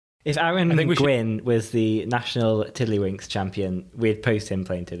If Aaron Gwynn was the national Tiddlywinks champion, we'd post him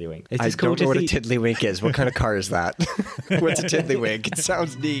playing Tiddlywinks. I don't know what a Tiddlywink is. What kind of car is that? What's a Tiddlywink? It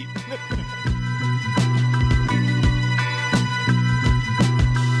sounds neat.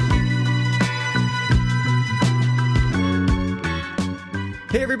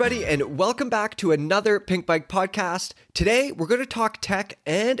 Hey everybody, and welcome back to another Pink Bike podcast. Today, we're going to talk tech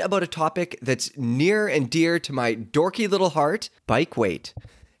and about a topic that's near and dear to my dorky little heart, bike weight.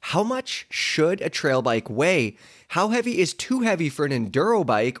 How much should a trail bike weigh? How heavy is too heavy for an enduro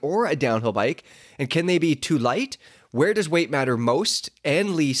bike or a downhill bike? And can they be too light? Where does weight matter most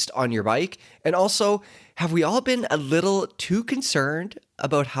and least on your bike? And also, have we all been a little too concerned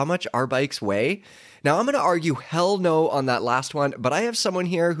about how much our bikes weigh? Now, I'm going to argue hell no on that last one, but I have someone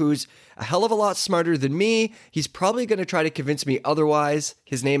here who's a hell of a lot smarter than me. He's probably going to try to convince me otherwise.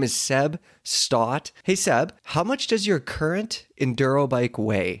 His name is Seb Stott. Hey, Seb, how much does your current enduro bike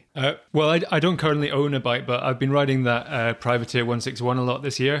weigh? I don't currently own a bike, but I've been riding that Privateer 161 a lot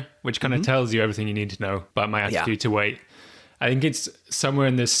this year, which kind of tells you everything you need to know about my attitude to weight. I think it's somewhere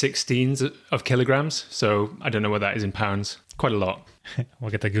in the 16s of kilograms, so I don't know what that is in pounds. Quite a lot. We'll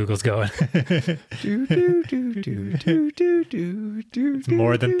get the Googles going. It's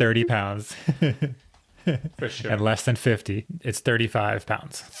more than 30 pounds. For sure. And less than 50. It's 35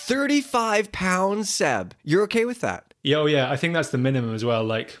 pounds. 35 pounds, Seb. You're okay with that? Yeah, I think that's the minimum as well.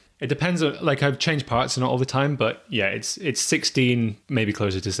 Like, it depends on, like, I've changed parts and not all the time, but yeah, it's 16, maybe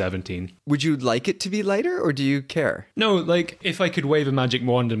closer to 17. Would you like it to be lighter, or do you care? No, like, if I could wave a magic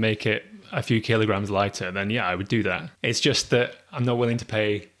wand and make it a few kilograms lighter, then yeah, I would do that. It's just that I'm not willing to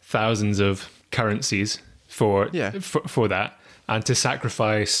pay thousands of currencies for that, and to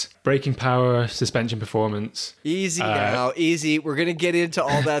sacrifice braking power, suspension performance. Easy now, easy. We're going to get into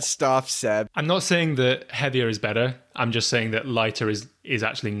all that stuff, Seb. I'm not saying that heavier is better. I'm just saying that lighter is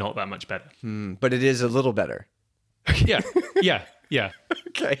actually not that much better. But it is a little better. Yeah.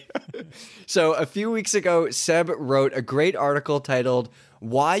 Okay. So a few weeks ago, Seb wrote a great article titled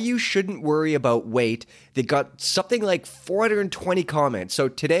 "Why You Shouldn't Worry About Weight" that got something like 420 comments. So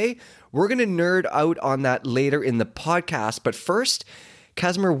today, we're going to nerd out on that later in the podcast. But first,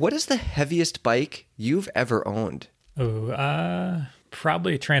 Casimir, what is the heaviest bike you've ever owned?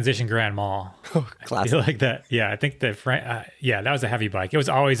 Probably Transition Grand Mall. Oh, classic. I feel like that. Yeah, I think that was a heavy bike. It was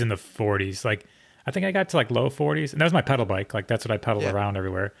always in the 40s. Like, I think I got to like low 40s, and that was my pedal bike. Like, that's what I pedaled around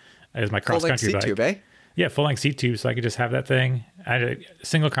everywhere. It was my cross country bike. Full-length seat tube, eh? Yeah, full length seat tube, so I could just have that thing. I had a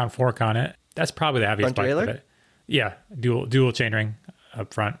single crown fork on it. That's probably the heaviest front bike. derailleur? Yeah, dual chainring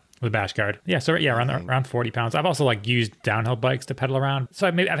up front with a bash guard. Yeah, so around 40 pounds. I've also like used downhill bikes to pedal around. So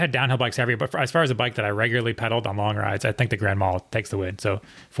I've had downhill bikes heavier, but as far as a bike that I regularly pedaled on long rides, I think the Grand Mall takes the win. So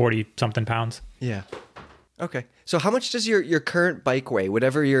 40 something pounds. Yeah. Okay. So how much does your current bike weigh?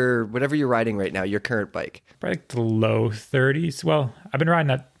 Whatever you're riding right now, your current bike. Probably like the low 30s. Well, I've been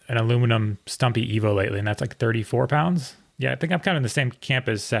riding an aluminum Stumpy Evo lately, and that's like 34 pounds. Yeah, I think I'm kind of in the same camp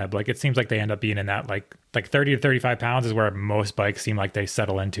as Seb. Like, it seems like they end up being in that like 30 to 35 pounds is where most bikes seem like they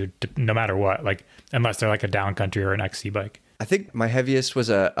settle into no matter what, like unless they're like a downcountry or an XC bike. I think my heaviest was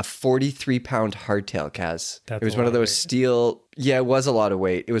a 43-pound hardtail, Kaz. That's it was one of those steel. Yeah, it was a lot of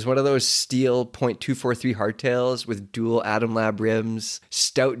weight. It was one of those steel .243 hardtails with dual Adam Lab rims,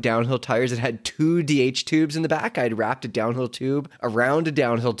 stout downhill tires. It had 2 DH tubes in the back. I'd wrapped a downhill tube around a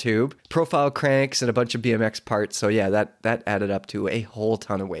downhill tube, profile cranks, and a bunch of BMX parts. So yeah, that added up to a whole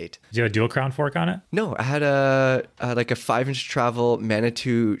ton of weight. Did you have a dual crown fork on it? No, I had a 5-inch travel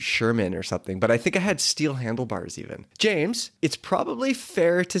Manitou Sherman or something, but I think I had steel handlebars even. James, it's probably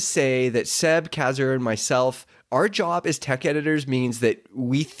fair to say that Seb, Kazir, and myself, our job as tech editors means that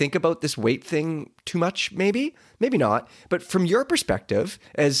we think about this weight thing too much, maybe not. But from your perspective,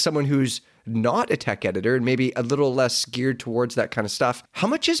 as someone who's not a tech editor and maybe a little less geared towards that kind of stuff, how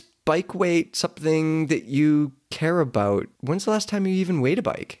much is bike weight something that you care about? When's the last time you even weighed a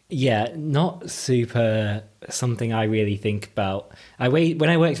bike? Yeah, not super something I really think about. When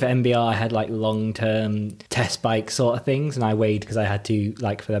I worked for MBR, I had like long-term test bike sort of things, and I weighed because I had to,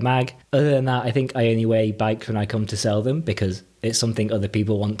 like, for the mag. Other than that, I think I only weigh bikes when I come to sell them because it's something other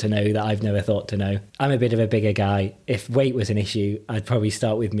people want to know that I've never thought to know. I'm a bit of a bigger guy. If weight was an issue, I'd probably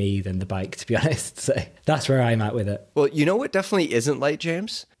start with me than the bike, to be honest. So that's where I'm at with it. Well, you know what definitely isn't light,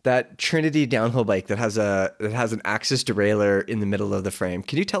 James? That Trinity downhill bike that has an axis derailleur in the middle of the frame.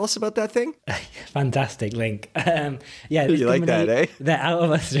 Can you tell us about that thing? Fantastic link. Yeah, you like that, eh? They're out of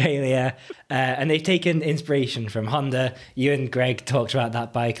Australia, and they've taken inspiration from Honda. You and Greg talked about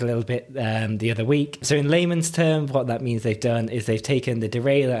that bike a little bit the other week. So in layman's terms, what that means they've done is they've taken the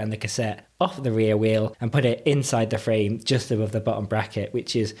derailleur and the cassette off the rear wheel and put it inside the frame just above the bottom bracket,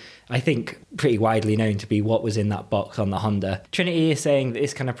 which is, I think, pretty widely known to be what was in that box on the Honda. Trinity is saying that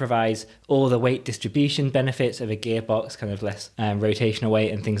this kind of provides all the weight distribution benefits of a gearbox, kind of less rotational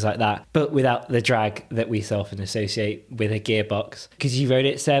weight and things like that, but without the drag that we so often associate with a gearbox. Because you rode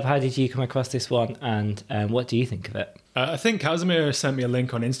it, Seb, how did you come across this one, and what do you think of it? I think Casimir sent me a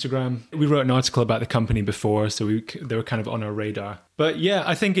link on Instagram. We wrote an article about the company before, so they were kind of on our radar. But yeah,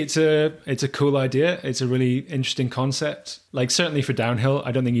 I think it's a cool idea. It's a really interesting concept. Like, certainly for downhill,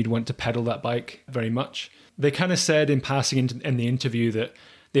 I don't think you'd want to pedal that bike very much. They kind of said in passing in the interview that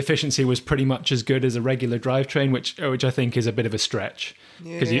the efficiency was pretty much as good as a regular drivetrain, which I think is a bit of a stretch.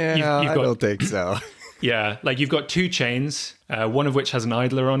 Yeah, I don't think so. Yeah, like you've got two chains, one of which has an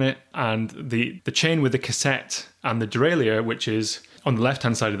idler on it, and the chain with the cassette and the derailleur, which is on the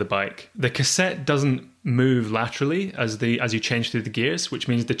left-hand side of the bike. The cassette doesn't move laterally as you change through the gears, which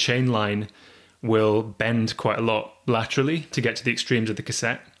means the chain line will bend quite a lot laterally to get to the extremes of the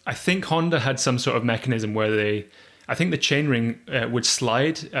cassette. I think Honda had some sort of mechanism where I think the chainring would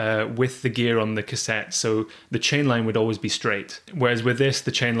slide with the gear on the cassette, so the chain line would always be straight. Whereas with this,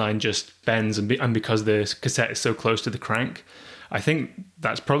 the chain line just bends, and because the cassette is so close to the crank, I think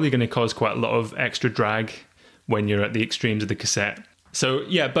that's probably going to cause quite a lot of extra drag when you're at the extremes of the cassette. So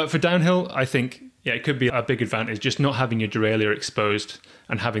yeah, but for downhill, I think it could be a big advantage just not having your derailleur exposed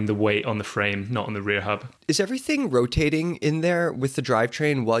and having the weight on the frame, not on the rear hub. Is everything rotating in there with the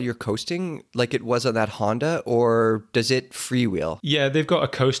drivetrain while you're coasting like it was on that Honda, or does it freewheel? Yeah, they've got a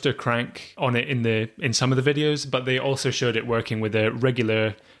coaster crank on it in some of the videos, but they also showed it working with a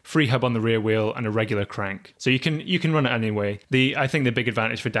regular free hub on the rear wheel and a regular crank. So you can run it anyway. I think the big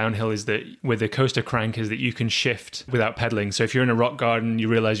advantage for downhill is that with the coaster crank is that you can shift without pedaling. So if you're in a rock garden, you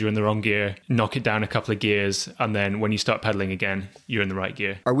realize you're in the wrong gear, knock it down a couple of gears, and then when you start pedaling again, you're in the right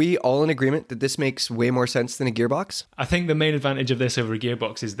gear. Are we all in agreement that this makes way more sense than a gearbox? I think the main advantage of this over a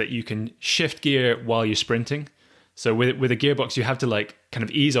gearbox is that you can shift gear while you're sprinting. So with a gearbox, you have to like kind of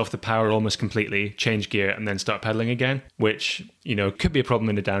ease off the power almost completely, change gear, and then start pedaling again, which, could be a problem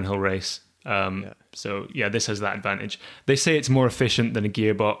in a downhill race. So yeah, this has that advantage. They say it's more efficient than a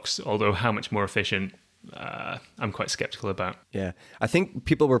gearbox, although how much more efficient, I'm quite skeptical about. Yeah, I think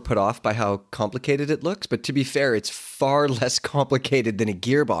people were put off by how complicated it looks, but to be fair, it's far less complicated than a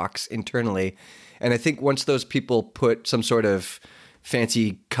gearbox internally. And I think once those people put some sort of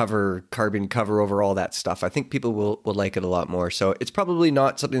fancy carbon cover over all that stuff, I think people will like it a lot more. So it's probably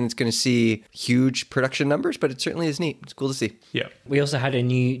not something that's going to see huge production numbers, but it certainly is neat. It's cool to see. Yeah. We also had a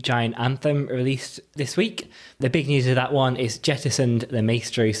new Giant Anthem released this week. The big news of that one is jettisoned the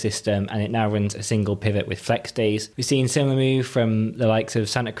Maestro system, and it now runs a single pivot with flex days. We've seen similar move from the likes of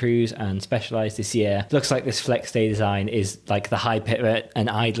Santa Cruz and Specialized this year. Looks like this flex day design is like the high pivot and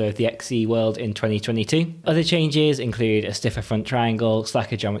idler of the XC world in 2022. Other changes include a stiffer front triangle,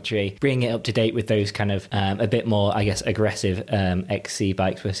 slacker geometry, bringing it up to date with those kind of a bit more, I guess, aggressive XC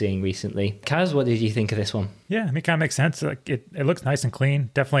bikes we're seeing recently. Kaz, what did you think of this one? Yeah, it kind of makes sense. Like it looks nice and clean.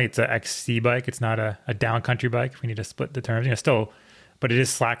 Definitely, it's an XC bike. It's not a down country bike. We need to split the terms. But it is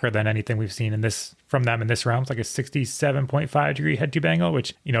slacker than anything we've seen from them in this realm. It's like a 67.5 degree head tube angle,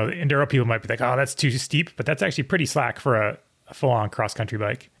 which enduro people might be like, oh, that's too steep, but that's actually pretty slack for a full-on cross-country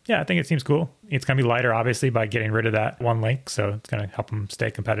bike. Yeah, I think it seems cool. It's going to be lighter, obviously, by getting rid of that one link, so it's going to help them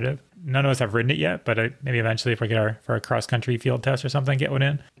stay competitive. None of us have ridden it yet, but maybe eventually if we get for a cross-country field test or something, get one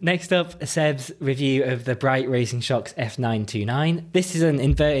in. Next up, Seb's review of the Bright Racing Shocks F929. This is an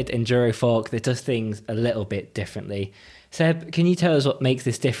inverted enduro fork that does things a little bit differently. Seb, can you tell us what makes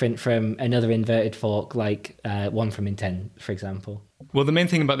this different from another inverted fork like one from Intent, for example? Well, the main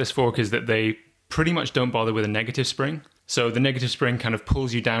thing about this fork is that they pretty much don't bother with a negative spring. So the negative spring kind of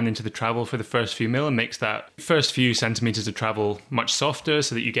pulls you down into the travel for the first few mil and makes that first few centimeters of travel much softer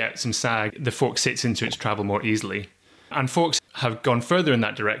so that you get some sag. The fork sits into its travel more easily. And forks have gone further in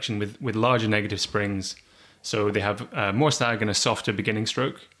that direction with larger negative springs. So they have more sag and a softer beginning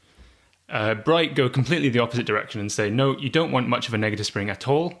stroke. Bright go completely the opposite direction and say, no, you don't want much of a negative spring at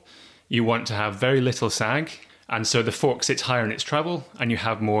all. You want to have very little sag. And so the fork sits higher in its travel and you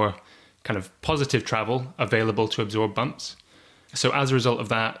have more kind of positive travel available to absorb bumps. So as a result of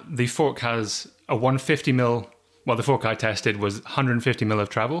that, the fork has a 150 mil, well, the fork I tested was 150 mil of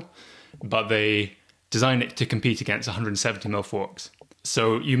travel, but they designed it to compete against 170 mil forks.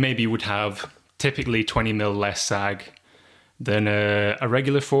 So you maybe would have typically 20 mil less sag than a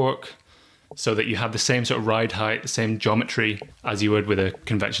regular fork, so that you have the same sort of ride height, the same geometry as you would with a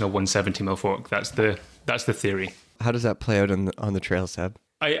conventional 170 mil fork. That's the theory. How does that play out on the trail, Seb?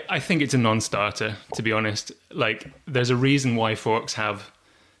 I think it's a non-starter, to be honest. Like, there's a reason why forks have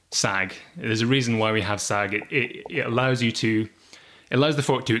sag. There's a reason why we have sag. It allows the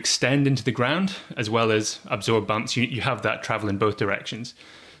fork to extend into the ground as well as absorb bumps. You have that travel in both directions.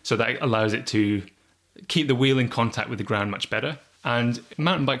 So that allows it to keep the wheel in contact with the ground much better. And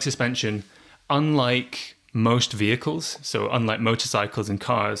mountain bike suspension, unlike most vehicles, so unlike motorcycles and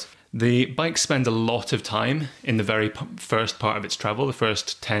cars, the bike spends a lot of time in the very first part of its travel, the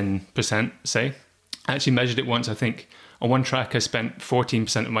first 10%, say. I actually measured it once. I think on one track I spent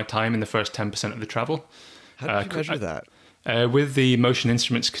 14% of my time in the first 10% of the travel. How did you measure that? With the motion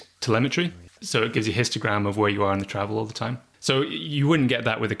instruments telemetry. So it gives you a histogram of where you are in the travel all the time. So you wouldn't get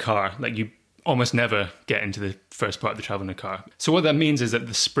that with a car. Like, you almost never get into the first part of the travel in a car. So what that means is that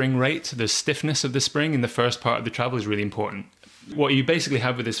the spring rate, the stiffness of the spring in the first part of the travel is really important. What you basically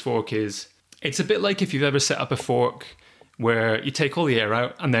have with this fork is, it's a bit like if you've ever set up a fork where you take all the air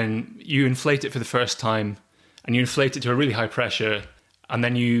out and then you inflate it for the first time, and you inflate it to a really high pressure, and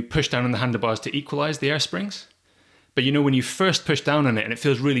then you push down on the handlebars to equalize the air springs. But when you first push down on it and it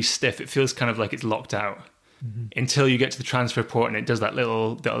feels really stiff, it feels kind of like it's locked out until you get to the transfer port and it does that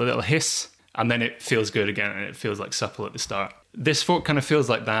little hiss, and then it feels good again and it feels like supple at the start. This fork kind of feels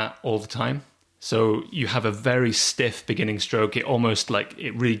like that all the time. So you have a very stiff beginning stroke. It almost like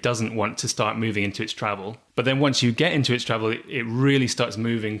it really doesn't want to start moving into its travel. But then once you get into its travel, it really starts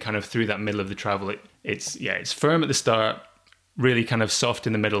moving kind of through that middle of the travel. It's firm at the start, really kind of soft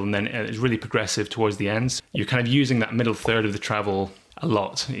in the middle, and then it's really progressive towards the ends. You're kind of using that middle third of the travel a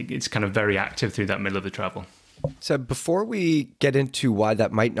lot. It's kind of very active through that middle of the travel. So before we get into why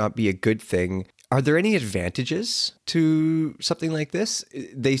that might not be a good thing, are there any advantages to something like this?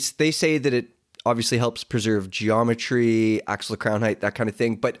 They say that it obviously helps preserve geometry, axle to crown height, that kind of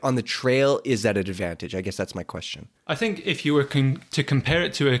thing. But on the trail, is that an advantage? I guess that's my question. I think if you were to compare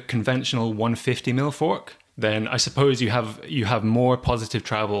it to a conventional 150mm fork, then I suppose you have more positive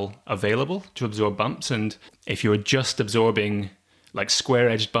travel available to absorb bumps. And if you were just absorbing like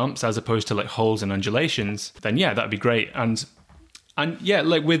square-edged bumps as opposed to like holes and undulations, then yeah, that'd be great. And yeah,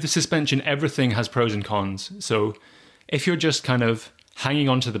 like with the suspension, everything has pros and cons. So if you're just kind of hanging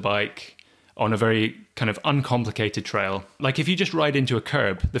onto the bike on a very kind of uncomplicated trail, like if you just ride into a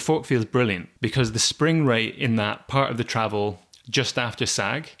curb, the fork feels brilliant because the spring rate in that part of the travel just after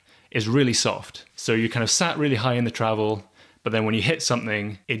sag is really soft. So you kind of sat really high in the travel, but then when you hit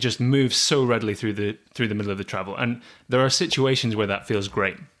something, it just moves so readily through the middle of the travel. And there are situations where that feels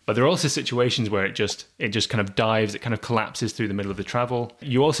great. But there are also situations where it just kind of dives, it kind of collapses through the middle of the travel.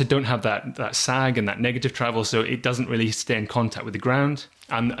 You also don't have that sag and that negative travel, so it doesn't really stay in contact with the ground.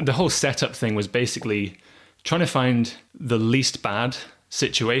 And the whole setup thing was basically trying to find the least bad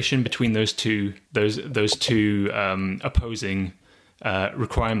situation between those two opposing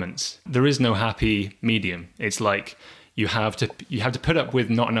requirements. There is no happy medium. It's like you have to put up with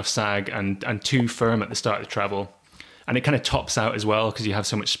not enough sag and too firm at the start of the travel. And it kind of tops out as well because you have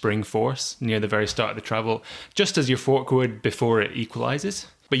so much spring force near the very start of the travel, just as your fork would before it equalizes.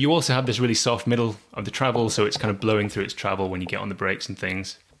 But you also have this really soft middle of the travel, so it's kind of blowing through its travel when you get on the brakes and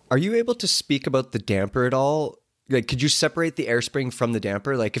things. Are you able to speak about the damper at all? Like, could you separate the air spring from the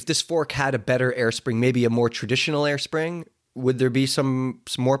damper? Like, if this fork had a better air spring, maybe a more traditional air spring, would there be some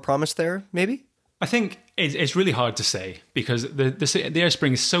more promise there, maybe? I think it's really hard to say because the air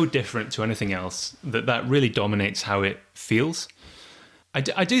spring is so different to anything else that really dominates how it feels. I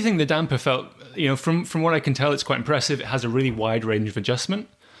do think the damper felt, from what I can tell, it's quite impressive. It has a really wide range of adjustment.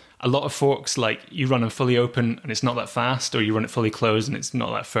 A lot of forks, like you run them fully open and it's not that fast, or you run it fully closed and it's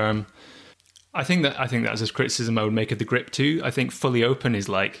not that firm. I think that's a criticism I would make of the grip too. I think fully open is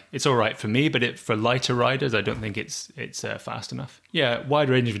like, it's all right for me, but for lighter riders, I don't think it's fast enough. Yeah, wide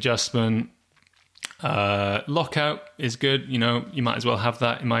range of adjustment. Lockout is good. You might as well have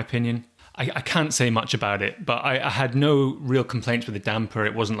that, in my opinion. I can't say much about it, but I had no real complaints with the damper.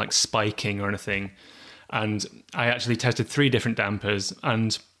 It wasn't like spiking or anything. And I actually tested 3 different dampers,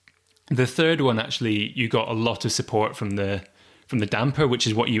 and the third one, actually, you got a lot of support from the damper, which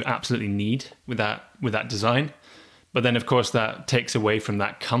is what you absolutely need with that design. But then, of course, that takes away from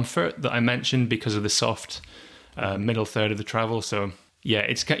that comfort that I mentioned because of the soft middle third of the travel. So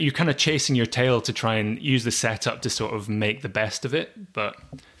yeah, you're kind of chasing your tail to try and use the setup to sort of make the best of it. But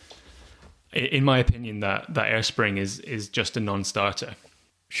in my opinion, that air spring is just a non-starter.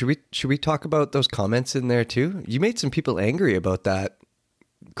 Should we talk about those comments in there too? You made some people angry about that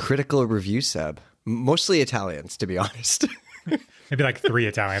critical review, Seb. Mostly Italians, to be honest. Maybe like 3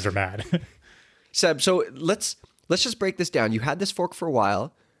 Italians are mad. Seb, so let's just break this down. You had this fork for a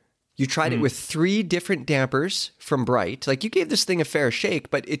while. You tried it with 3 different dampers from Bright. Like, you gave this thing a fair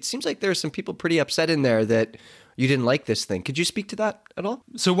shake, but it seems like there are some people pretty upset in there that you didn't like this thing. Could you speak to that at all?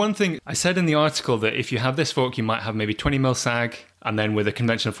 So one thing I said in the article that if you have this fork, you might have maybe 20 mil sag, and then with a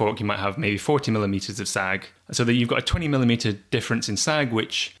conventional fork, you might have maybe 40 millimeters of sag. So that you've got a 20 millimeter difference in sag,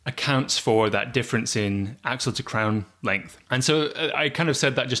 which accounts for that difference in axle to crown length. And so I kind of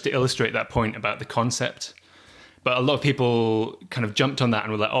said that just to illustrate that point about the concept. But a lot of people kind of jumped on that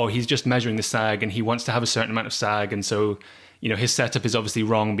and were like, oh, he's just measuring the sag and he wants to have a certain amount of sag. And so, his setup is obviously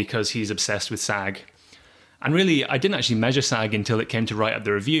wrong because he's obsessed with sag. And really, I didn't actually measure sag until it came to write up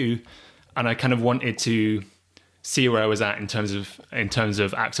the review. And I kind of wanted to see where I was at in terms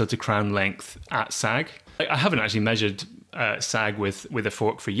of axle to crown length at sag. I haven't actually measured sag with a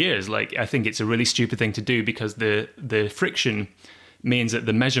fork for years. Like, I think it's a really stupid thing to do because the friction means that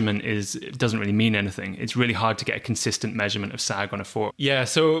the measurement doesn't really mean anything. It's really hard to get a consistent measurement of sag on a fork.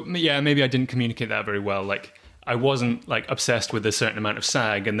 Maybe I didn't communicate that very well. Like, I wasn't like obsessed with a certain amount of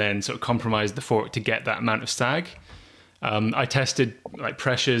sag and then sort of compromised the fork to get that amount of sag. I tested like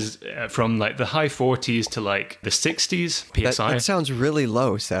pressures from like the high 40s to like the 60s PSI. That sounds really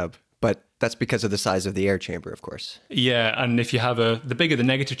low, Seb, but that's because of the size of the air chamber, of course. Yeah, and if you have the bigger the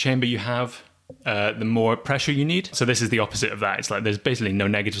negative chamber you have, the more pressure you need. So this is the opposite of that. It's like there's basically no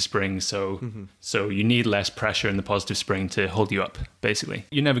negative spring, so you need less pressure in the positive spring to hold you up, basically.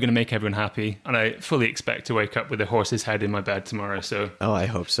 You're never going to make everyone happy, and I fully expect to wake up with a horse's head in my bed tomorrow. So I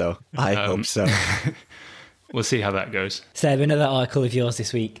hope so. I hope so. We'll see how that goes. Seb, another article of yours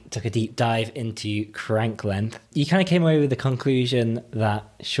this week took a deep dive into crank length. You kind of came away with the conclusion that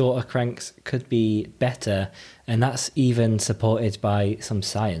shorter cranks could be better, and that's even supported by some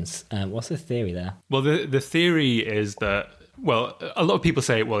science. What's the theory there? Well, the theory is that, well, a lot of people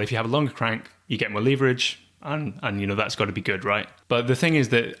say, well, if you have a longer crank, you get more leverage, and that's got to be good, right? But the thing is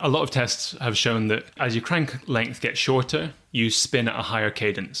that a lot of tests have shown that as your crank length gets shorter, you spin at a higher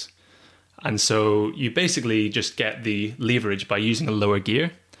cadence. And so you basically just get the leverage by using a lower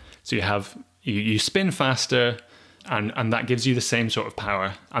gear. So you spin faster, and that gives you the same sort of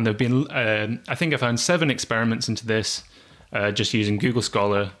power. And there've been, I think I found 7 experiments into this, just using Google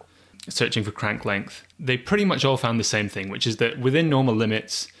Scholar, searching for crank length. They pretty much all found the same thing, which is that within normal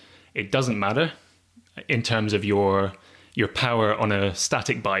limits, it doesn't matter in terms of your power on a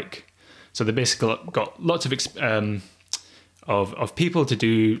static bike. So they basically got lots of people to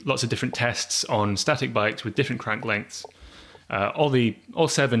do lots of different tests on static bikes with different crank lengths. All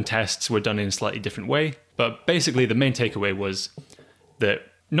 7 tests were done in a slightly different way, but basically the main takeaway was that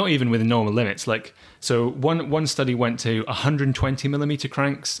not even with normal limits, so one study went to 120 millimeter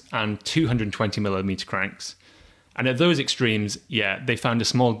cranks and 220 millimeter cranks, and at those extremes, they found a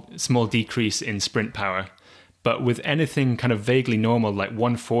small decrease in sprint power. But with anything kind of vaguely normal, like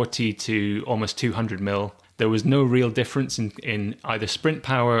 140 to almost 200 mil, there was no real difference in either sprint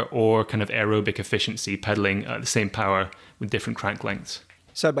power or kind of aerobic efficiency, pedaling at the same power with different crank lengths.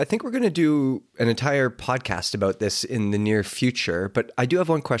 Seb, I think we're going to do an entire podcast about this in the near future, but I do have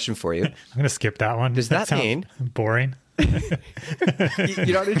one question for you. I'm going to skip that one. Does that mean... boring?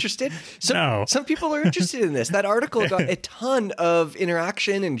 You're not interested? No. Some people are interested in this. That article got a ton of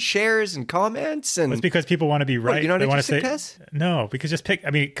interaction and shares and comments. And it's because people want to be right. You're not they interested, Tess? No, because just pick.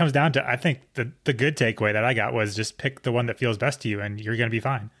 I mean, it comes down to, I think the good takeaway that I got was just pick the one that feels best to you and you're going to be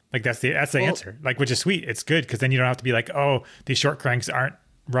fine. Like that's the answer. Like, which is sweet. It's good because then you don't have to be like, oh, these short cranks aren't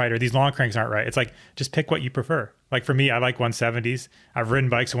right or these long cranks aren't right. It's like, just pick what you prefer. Like for me, I like 170s. I've ridden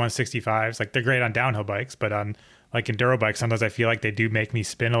bikes with 165s. Like they're great on downhill bikes, but on like enduro bikes, sometimes I feel like they do make me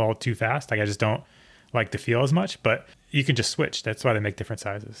spin a little too fast. Like I just don't like the feel as much, but you can just switch. That's why they make different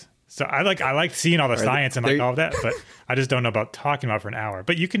sizes. So I like seeing all the science and like all of that, but I just don't know about talking about it for an hour.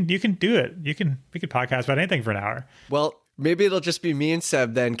 But you can do it. We could podcast about anything for an hour. Well, maybe it'll just be me and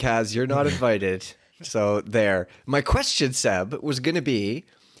Seb then, Kaz. You're not invited. So there. My question, Seb, was going to be,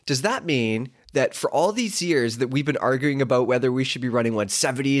 does that mean that for all these years that we've been arguing about whether we should be running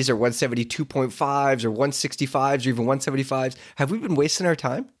 170s or 172.5s or 165s or even 175s, have we been wasting our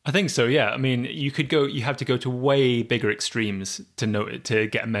time? I think so, yeah. I mean, you have to go to way bigger extremes to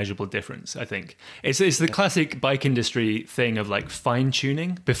get a measurable difference, I think. It's the classic bike industry thing of like fine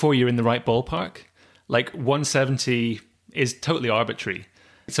tuning before you're in the right ballpark. Like 170 is totally arbitrary.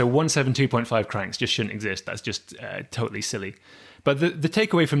 So 172.5 cranks just shouldn't exist. That's just totally silly. But the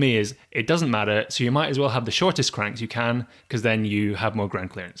takeaway for me is it doesn't matter. So you might as well have the shortest cranks you can because then you have more ground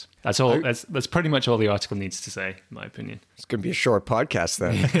clearance. That's all. That's pretty much all the article needs to say, in my opinion. It's going to be a short podcast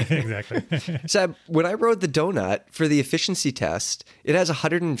then. Exactly. Seb, when I rode the donut for the efficiency test, it has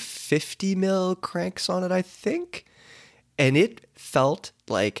 150 mil cranks on it, I think. And it felt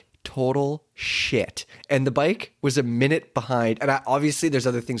like total shit. And the bike was a minute behind. And obviously there's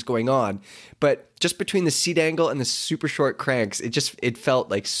other things going on, but just between the seat angle and the super short cranks, it felt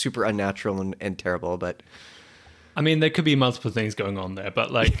like super unnatural and terrible. But I mean, there could be multiple things going on there,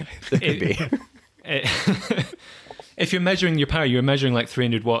 but like there could be. If you're measuring your power, you're measuring like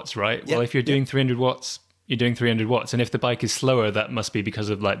 300 watts, right? Yep. Well, if you're doing 300 watts, you're doing 300 watts. And if the bike is slower, that must be because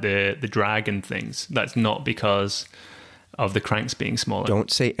of like the drag and things. That's not because of the cranks being smaller. Don't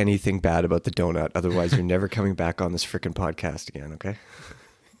say anything bad about the donut. Otherwise, you're never coming back on this freaking podcast again, okay?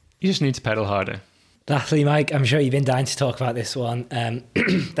 You just need to pedal harder. Lastly, Mike, I'm sure you've been dying to talk about this one.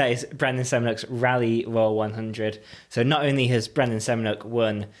 That is Brandon Seminock's Rally Raw 100. So not only has Brandon Seminock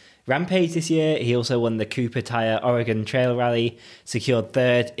won Rampage this year, he also won the Cooper Tire Oregon Trail Rally, secured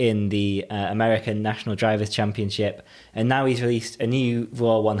third in the American National Drivers' Championship, and now he's released a new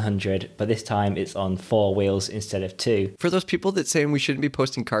Raw 100, but this time it's on 4 wheels instead of 2. For those people that saying we shouldn't be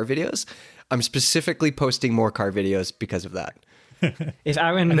posting car videos, I'm specifically posting more car videos because of that. If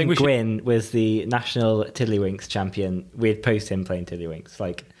Aaron Gwynn was the national Tiddlywinks champion, we'd post him playing Tiddlywinks.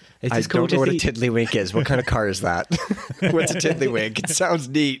 Like, it's I just cool don't know what a see... tiddlywink is. What kind of car is that? What's a tiddlywink? It sounds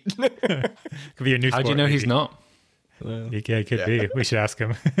neat. Could be a new sport. How do you know maybe. he's not? Well, Yeah, it could be. We should ask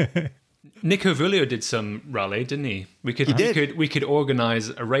him. Nico Vulio did some rally, didn't he? We could organize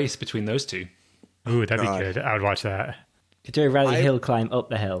a race between those two. Ooh, that'd God. be good. I would watch that. could do a rally hill climb up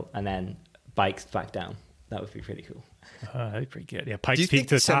the hill and then bikes back down. That would be pretty cool. That'd be pretty good. Yeah, Do Pikes you Peak think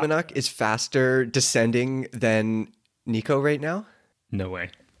to the top. Seminock is faster descending than Nico right now? No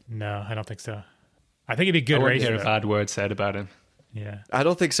way. No, I don't think so. I think it'd be good I wouldn't race. hear a bad word said about him. Yeah. I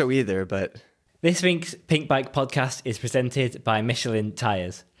don't think so either, but This week's Pink Bike podcast is presented by Michelin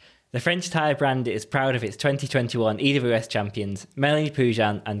Tyres. The French tyre brand is proud of its 2021 EWS champions, Melanie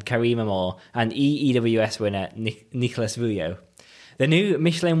Poujan and Karima Moore, and EWS winner Nicolas Vulio. The new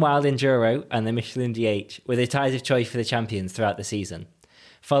Michelin Wild Enduro and the Michelin DH were the tyres of choice for the champions throughout the season.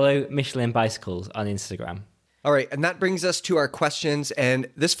 Follow Michelin Bicycles on Instagram. all right, and that brings us to our questions. And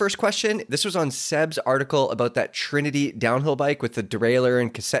this first question, this was on Seb's article about that Trinity downhill bike with the derailleur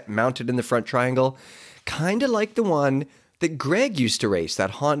and cassette mounted in the front triangle. Kind of like the one that Greg used to race,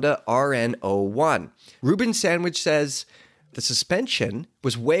 that Honda RN01. Ruben Sandwich says, the suspension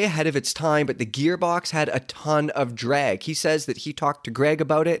was way ahead of its time, but the gearbox had a ton of drag. He says that he talked to Greg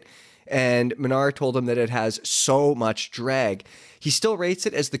about it, and Menard told him that it has so much drag. He still rates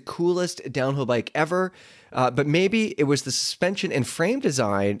it as the coolest downhill bike ever, but maybe it was the suspension and frame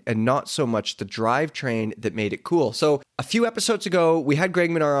design and not so much the drivetrain that made it cool. So a few episodes ago, we had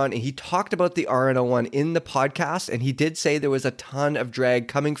Greg Menard on, and he talked about the RN01 in the podcast, and he did say there was a ton of drag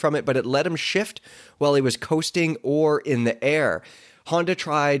coming from it, but it let him shift while he was coasting or in the air. Honda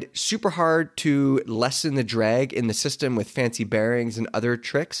tried super hard to lessen the drag in the system with fancy bearings and other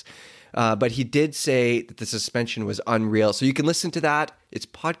tricks. But he did say that the suspension was unreal. So you can listen to that. It's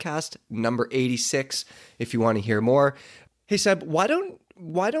podcast number 86 if you want to hear more. Hey, Seb, why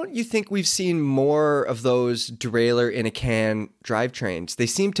don't you think we've seen more of those derailleur in a can drivetrains? They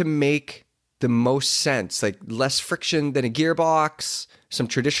seem to make the most sense, like less friction than a gearbox, some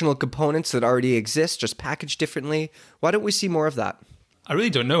traditional components that already exist, just packaged differently. Why don't we see more of that? I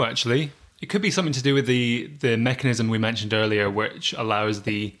really don't know, actually. It could be something to do with the mechanism we mentioned earlier, which allows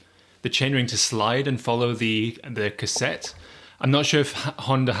the chainring to slide and follow the cassette. I'm not sure if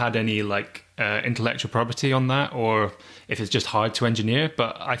Honda had any intellectual property on that, or if it's just hard to engineer,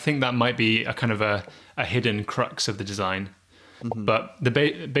 but I think that might be a kind of a hidden crux of the design. Mm-hmm. But the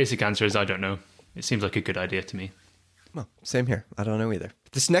basic answer is I don't know. It seems like a good idea to me. Well, same here. I don't know either.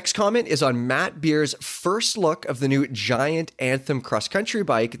 This next comment is on Matt Beer's first look of the new Giant Anthem cross-country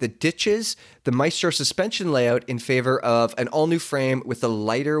bike that ditches the Maestro suspension layout in favor of an all-new frame with a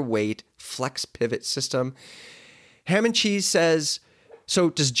lighter weight flex pivot system. Ham and Cheese says, so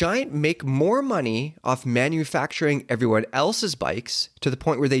does Giant make more money off manufacturing everyone else's bikes to the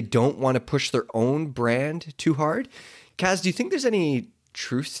point where they don't want to push their own brand too hard? Kaz, do you think there's any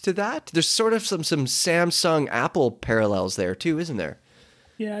truth to that? There's sort of some Samsung Apple parallels there too, isn't there?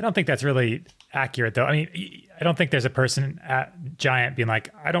 Yeah, I don't think that's really accurate though. I mean, I don't think there's a person at Giant being like,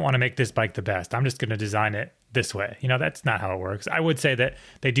 I don't want to make this bike the best. I'm just going to design it this way. You know, that's not how it works. I would say that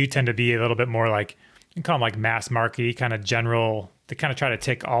they do tend to be a little bit more like, you can call them like mass market, kind of general. They kind of try to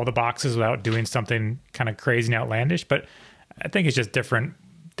tick all the boxes without doing something kind of crazy and outlandish. But I think it's just different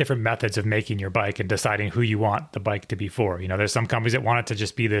methods of making your bike and deciding who you want the bike to be for. You know, there's some companies that want it to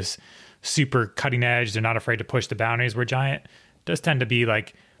just be this super cutting edge. They're not afraid to push the boundaries, where Giant does tend to be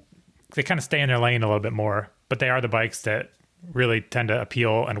like, they kind of stay in their lane a little bit more, but they are the bikes that really tend to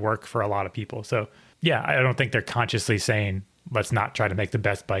appeal and work for a lot of people. So yeah, I don't think they're consciously saying let's not try to make the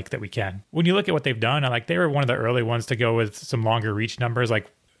best bike that we can. When you look at what they've done, like they were one of the early ones to go with some longer reach numbers,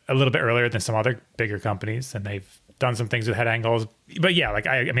 like a little bit earlier than some other bigger companies. And they've done some things with head angles. But yeah, like,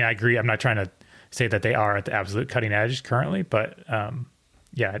 I mean, I agree. I'm not trying to say that they are at the absolute cutting edge currently, but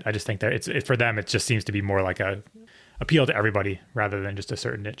yeah, I just think that it's for them, it just seems to be more like a appeal to everybody rather than just a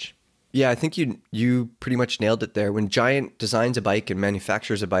certain niche. Yeah, I think you pretty much nailed it there. When Giant designs a bike and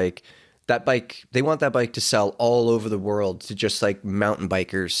manufactures a bike, that bike, they want that bike to sell all over the world to just like mountain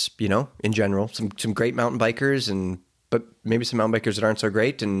bikers, you know, in general. Some great mountain bikers, but maybe some mountain bikers that aren't so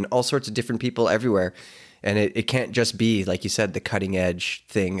great, and all sorts of different people everywhere. And it can't just be, like you said, the cutting edge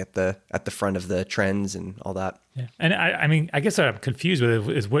thing at the front of the trends and all that. Yeah. And I mean, I guess what I'm confused with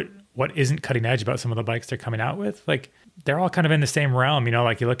is what isn't cutting edge about some of the bikes they're coming out with. Like, they're all kind of in the same realm, you know,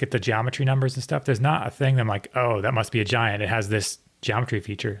 like you look at the geometry numbers and stuff. There's not a thing that I'm like, oh, that must be a Giant. It has this geometry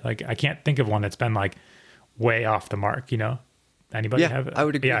feature. Like, I can't think of one that's been like way off the mark, you know? Anybody have it? I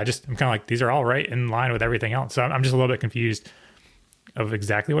would agree. Yeah, I'm kind of like, these are all right in line with everything else. So I'm just a little bit confused of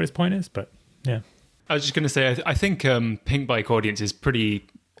exactly what his point is, but yeah. I was just going to say, I think Pink Bike audience is pretty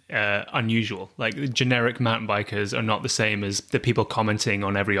unusual. Like, generic mountain bikers are not the same as the people commenting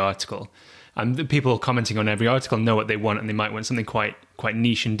on every article. And the people commenting on every article know what they want, and they might want something quite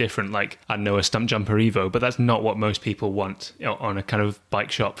niche and different, like, I don't know, a Stump Jumper Evo, but that's not what most people want, you know, on a kind of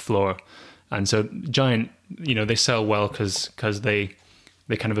bike shop floor. And so Giant, you know, they sell well because they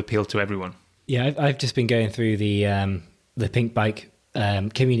kind of appeal to everyone. Yeah, I've just been going through the Pink Bike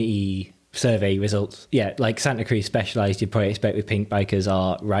community survey results. Yeah, like Santa Cruz Specialized, you'd probably expect with Pink Bikers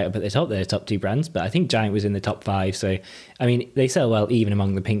are right up at the top. They're the top two brands, but I think Giant was in the top 5. So, I mean, they sell well even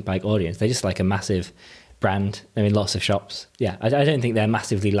among the Pink Bike audience. They're just like a massive brand. I mean, lots of shops. Yeah, I don't think they're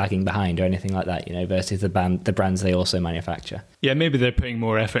massively lagging behind or anything like that, you know, versus the brands they also manufacture. Yeah, maybe they're putting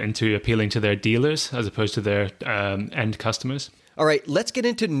more effort into appealing to their dealers as opposed to their end customers. All right, let's get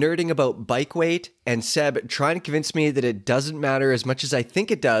into nerding about bike weight, and Seb trying to convince me that it doesn't matter as much as I think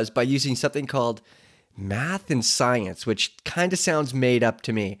it does by using something called math and science, which kind of sounds made up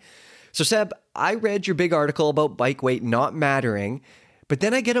to me. So Seb, I read your big article about bike weight not mattering, but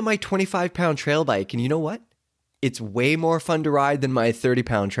then I get on my 25-pound trail bike, and you know what? It's way more fun to ride than my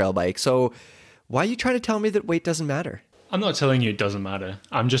 30-pound trail bike. So why are you trying to tell me that weight doesn't matter? I'm not telling you it doesn't matter.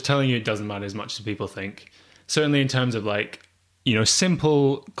 I'm just telling you it doesn't matter as much as people think. Certainly in terms of, like, you know,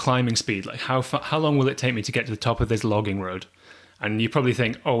 simple climbing speed, like how long will it take me to get to the top of this logging road? And you probably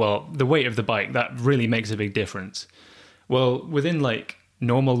think, oh, well, the weight of the bike, that really makes a big difference. Well, within like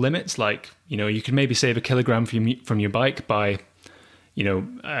normal limits, like, you know, you can maybe save a kilogram from your bike by, you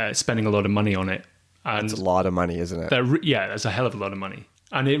know, spending a lot of money on it. And that's a lot of money, isn't it? Yeah, that's a hell of a lot of money.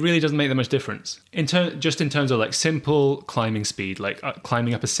 And it really doesn't make that much difference. Just in terms of like simple climbing speed, like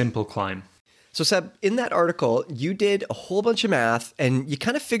climbing up a simple climb. So Seb, in that article, you did a whole bunch of math and you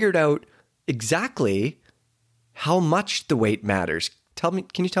kind of figured out exactly how much the weight matters. Can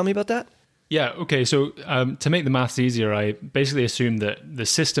you tell me about that? Yeah, okay. So to make the maths easier, I basically assumed that the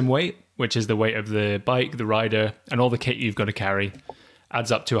system weight, which is the weight of the bike, the rider, and all the kit you've got to carry, adds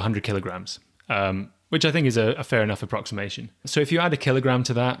up to 100 kilograms, which I think is a fair enough approximation. So if you add a kilogram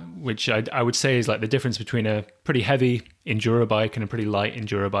to that, which I would say is like the difference between a pretty heavy enduro bike and a pretty light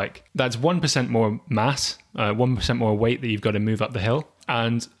enduro bike, that's 1% more mass, 1% more weight that you've got to move up the hill.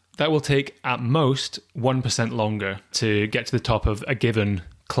 And that will take at most 1% longer to get to the top of a given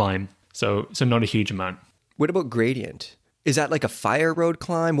climb. So not a huge amount. What about gradient? Is that like a fire road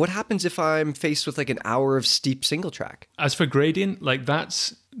climb? What happens if I'm faced with like an hour of steep single track? As for gradient, like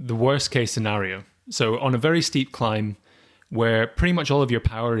that's the worst case scenario. So on a very steep climb where pretty much all of your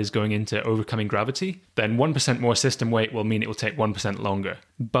power is going into overcoming gravity, then 1% more system weight will mean it will take 1% longer.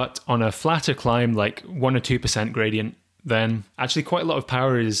 But on a flatter climb, like 1 or 2% gradient, then actually quite a lot of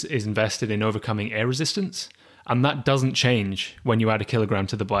power is invested in overcoming air resistance. And that doesn't change when you add a kilogram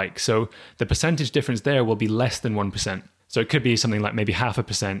to the bike. So the percentage difference there will be less than 1%. So it could be something like maybe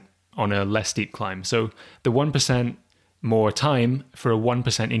 0.5% on a less steep climb. So the 1% more time for a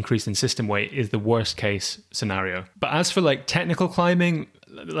 1% increase in system weight is the worst case scenario. But as for like technical climbing,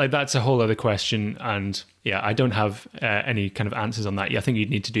 like that's a whole other question. And yeah, I don't have any kind of answers on that. Yeah, I think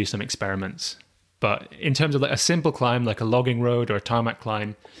you'd need to do some experiments. But in terms of like a simple climb, like a logging road or a tarmac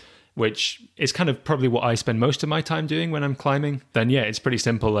climb, which is kind of probably what I spend most of my time doing when I'm climbing, then yeah, it's pretty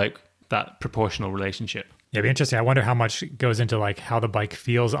simple, like that proportional relationship. Yeah, it'd be interesting. I wonder how much goes into like how the bike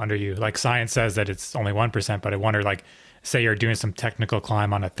feels under you. Like science says that it's only 1%, but I wonder, like, say you're doing some technical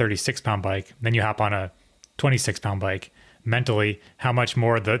climb on a 36-pound bike, then you hop on a 26-pound bike. Mentally, how much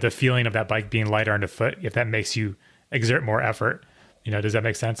more the feeling of that bike being lighter underfoot, if that makes you exert more effort, You know, does that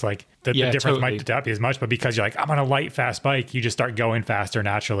make sense? Like the difference totally. might not be as much, but because you're like, I'm on a light, fast bike, you just start going faster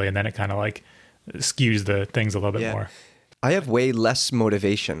naturally. And then it kind of like skews the things a little bit more. I have way less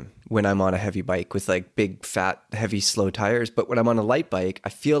motivation when I'm on a heavy bike with like big, fat, heavy, slow tires. But when I'm on a light bike, I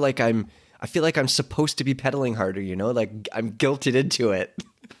feel like I'm supposed to be pedaling harder, you know, like I'm guilted into it.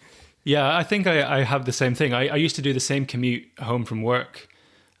 Yeah, I think I have the same thing. I used to do the same commute home from work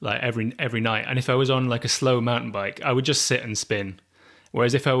like every night. And if I was on like a slow mountain bike, I would just sit and spin.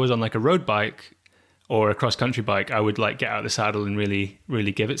 Whereas if I was on like a road bike or a cross-country bike, I would like get out of the saddle and really,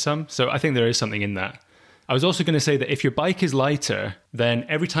 really give it some. So I think there is something in that. I was also going to say that if your bike is lighter, then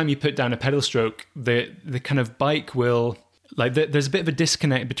every time you put down a pedal stroke, the kind of bike will... Like there's a bit of a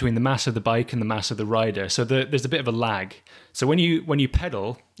disconnect between the mass of the bike and the mass of the rider. So there's a bit of a lag. So when you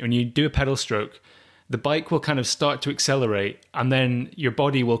pedal, when you do a pedal stroke, the bike will kind of start to accelerate, and then your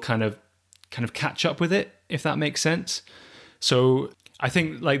body will kind of catch up with it, if that makes sense. So I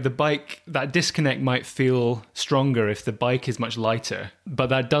think like the bike, that disconnect might feel stronger if the bike is much lighter, but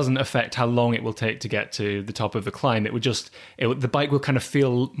that doesn't affect how long it will take to get to the top of the climb. The bike will kind of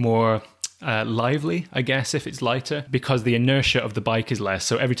feel more lively, I guess, if it's lighter, because the inertia of the bike is less.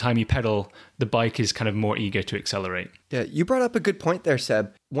 So every time you pedal, the bike is kind of more eager to accelerate. Yeah, you brought up a good point there,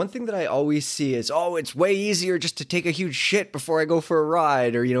 Seb. One thing that I always see is, it's way easier just to take a huge shit before I go for a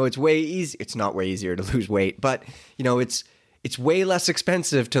ride, or, it's way easy. It's not way easier to lose weight, but, it's way less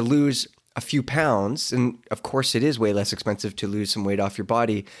expensive to lose a few pounds. And of course, it is way less expensive to lose some weight off your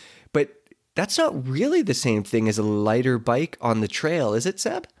body. But that's not really the same thing as a lighter bike on the trail, is it,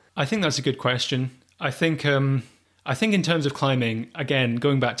 Seb? I think that's a good question. I think in terms of climbing, again,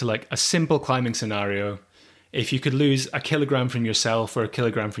 going back to like a simple climbing scenario, if you could lose a kilogram from yourself or a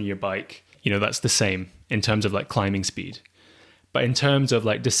kilogram from your bike, that's the same in terms of like climbing speed. But in terms of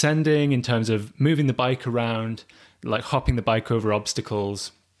like descending, in terms of moving the bike around, like hopping the bike over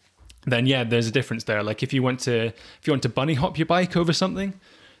obstacles, then yeah, there's a difference there. Like if you want to bunny hop your bike over something,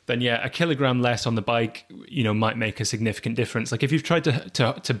 then yeah, a kilogram less on the bike, might make a significant difference. Like if you've tried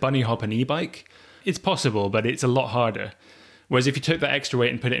to bunny hop an e-bike, it's possible, but it's a lot harder. Whereas if you took that extra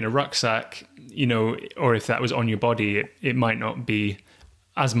weight and put it in a rucksack, or if that was on your body, it might not be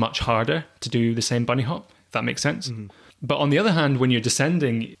as much harder to do the same bunny hop, if that makes sense. Mm-hmm. But on the other hand, when you're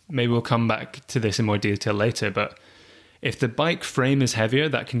descending, maybe we'll come back to this in more detail later, but if the bike frame is heavier,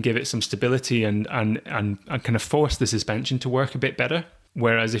 that can give it some stability and kind of force the suspension to work a bit better.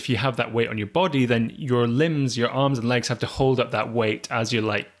 Whereas if you have that weight on your body, then your limbs, your arms and legs have to hold up that weight as you're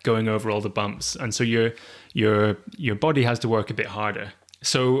like going over all the bumps. And so your body has to work a bit harder.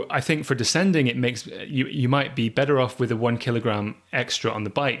 So I think for descending, it makes you might be better off with a 1 kilogram extra on the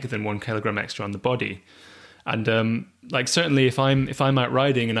bike than 1 kilogram extra on the body. And like certainly if I'm out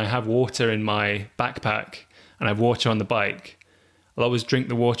riding and I have water in my backpack and I have water on the bike, I'll always drink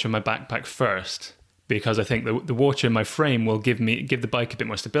the water in my backpack first, because I think the water in my frame will give the bike a bit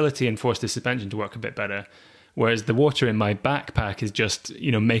more stability and force the suspension to work a bit better. Whereas the water in my backpack is just,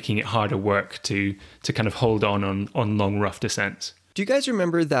 making it harder work to kind of hold on long, rough descents. Do you guys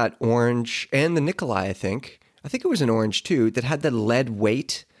remember that orange and the Nikolai, I think it was an orange too, that had the lead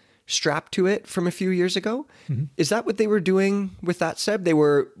weight strapped to it from a few years ago? Mm-hmm. Is that what they were doing with that, Seb? They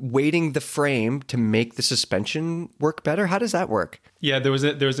were weighting the frame to make the suspension work better? How does that work? Yeah, there was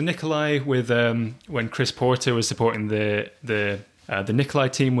a Nikolai with when Chris Porter was supporting the Nikolai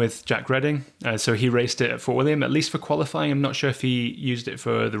team with Jack Redding. So he raced it at Fort William, at least for qualifying. I'm not sure if he used it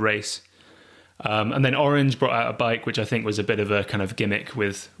for the race. And then Orange brought out a bike, which I think was a bit of a kind of gimmick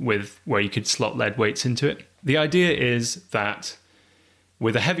with where you could slot lead weights into it. The idea is that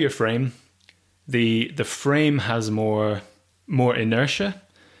with a heavier frame, the frame has more inertia,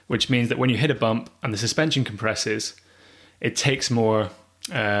 which means that when you hit a bump and the suspension compresses, it takes more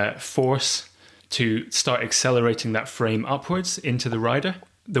force to start accelerating that frame upwards into the rider.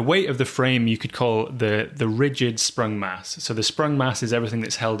 The weight of the frame you could call the rigid sprung mass. So the sprung mass is everything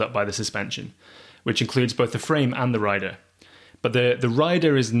that's held up by the suspension, which includes both the frame and the rider. But the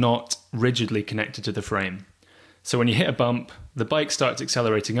rider is not rigidly connected to the frame. So when you hit a bump, the bike starts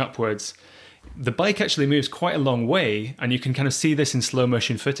accelerating upwards. The bike actually moves quite a long way, and you can kind of see this in slow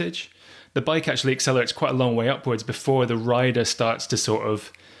motion footage. The bike actually accelerates quite a long way upwards before the rider starts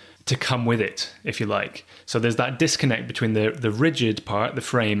to come with it, if you like. So there's that disconnect between the rigid part, the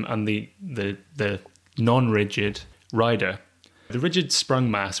frame, and the non-rigid rider. The rigid sprung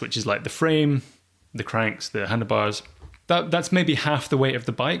mass, which is like the frame, the cranks, the handlebars, that's maybe half the weight of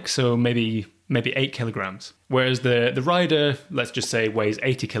the bike, so maybe 8 kilograms. Whereas the rider, let's just say, weighs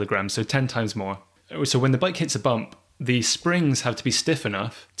 80 kilograms, so 10 times more. So when the bike hits a bump, the springs have to be stiff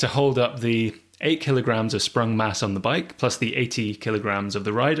enough to hold up the 8 kilograms of sprung mass on the bike plus the 80 kilograms of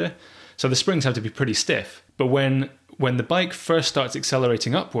the rider. So the springs have to be pretty stiff. But when the bike first starts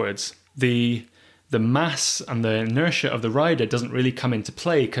accelerating upwards, the mass and the inertia of the rider doesn't really come into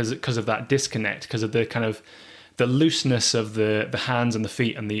play because of that disconnect, because of the kind of the looseness of the hands and the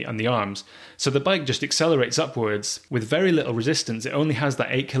feet and the arms. So the bike just accelerates upwards with very little resistance. It only has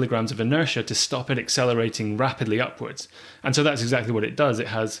that 8 kilograms of inertia to stop it accelerating rapidly upwards. And so that's exactly what it does. It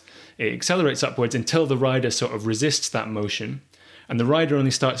accelerates upwards until the rider sort of resists that motion. And the rider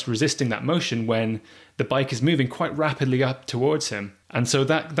only starts resisting that motion when the bike is moving quite rapidly up towards him. And so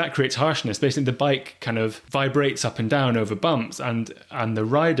that creates harshness. Basically, the bike kind of vibrates up and down over bumps, and the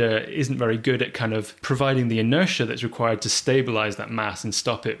rider isn't very good at kind of providing the inertia that's required to stabilize that mass and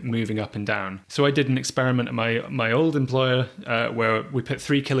stop it moving up and down. So I did an experiment at my old employer where we put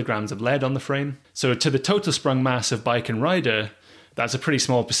 3 kilograms of lead on the frame. So to the total sprung mass of bike and rider, that's a pretty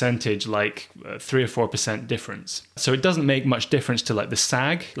small percentage, like 3 or 4% difference. So it doesn't make much difference to like the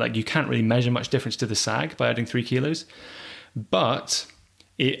sag. Like you can't really measure much difference to the sag by adding 3 kilos. But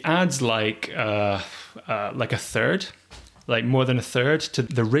it adds like a third, like more than a third to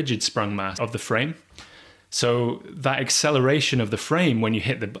the rigid sprung mass of the frame. So that acceleration of the frame when you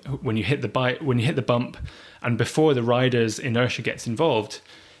hit the bump, and before the rider's inertia gets involved,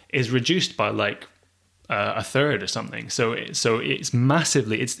 is reduced by like a third or something. So it's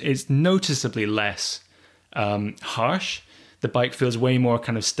noticeably less harsh. The bike feels way more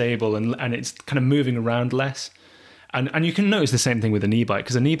kind of stable and it's kind of moving around less. And you can notice the same thing with an e-bike,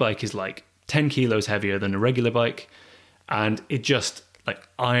 because an e-bike is like 10 kilos heavier than a regular bike, and it just like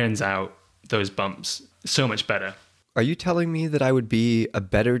irons out those bumps so much better. Are you telling me that I would be a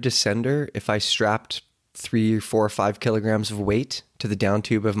better descender if I strapped 3, 4, 5 kilograms of weight to the down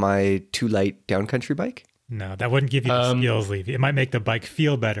tube of my too light downcountry bike? No, that wouldn't give you the skills, Levy. It might make the bike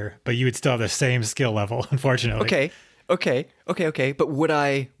feel better, but you would still have the same skill level, unfortunately. Okay. But would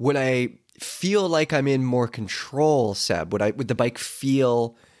I feel like I'm in more control, Seb? Would the bike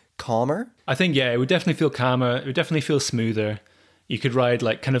feel calmer? I think, yeah, it would definitely feel calmer. It would definitely feel smoother. You could ride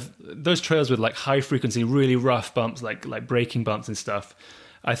like kind of those trails with like high frequency, really rough bumps, like braking bumps and stuff.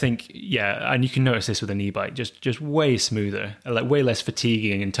 I think, yeah, and you can notice this with an e-bike, just way smoother, like way less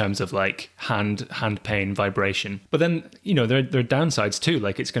fatiguing in terms of like hand pain, vibration. But then, you know, there are downsides too.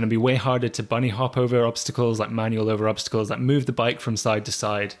 Like it's going to be way harder to bunny hop over obstacles, like manual over obstacles, like move the bike from side to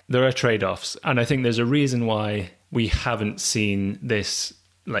side. There are trade-offs. And I think there's a reason why we haven't seen this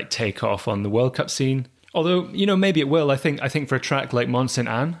like take off on the World Cup scene. Although, you know, maybe it will. I think for a track like Mont Saint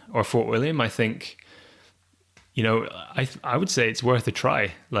Anne or Fort William, I think, you know, I would say it's worth a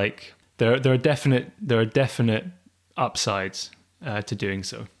try. Like there are definite upsides to doing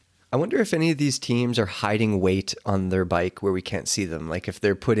so. I wonder if any of these teams are hiding weight on their bike where we can't see them. Like if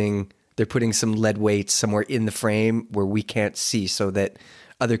they're putting some lead weights somewhere in the frame where we can't see, so that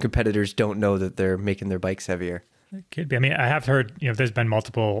other competitors don't know that they're making their bikes heavier. It could be. I mean, I have heard, you know, there's been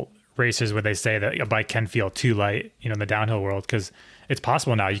multiple races where they say that a bike can feel too light, you know, in the downhill world, because it's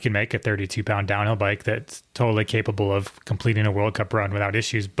possible now you can make a 32-pound downhill bike that's totally capable of completing a World Cup run without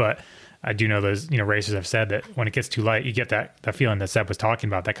issues. But I do know those, you know, racers have said that when it gets too light, you get that feeling that Seb was talking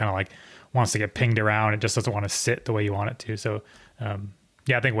about, that kind of like wants to get pinged around. It just doesn't want to sit the way you want it to. So,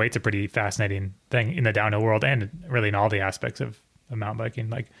 yeah, I think weight's a pretty fascinating thing in the downhill world and really in all the aspects of mountain biking.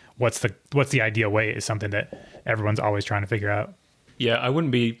 Like what's the ideal weight is something that everyone's always trying to figure out. Yeah, I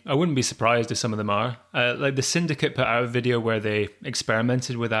wouldn't be surprised if some of them are. Like the Syndicate put out a video where they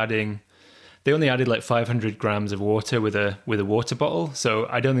experimented with they only added like 500 grams of water with a water bottle. So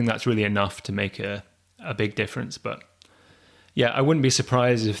I don't think that's really enough to make a big difference. But yeah, I wouldn't be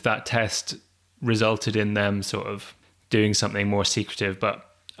surprised if that test resulted in them sort of doing something more secretive. But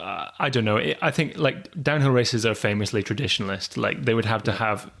I don't know. I think like downhill races are famously traditionalist. Like they would have to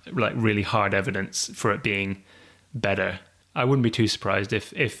have like really hard evidence for it being better. I wouldn't be too surprised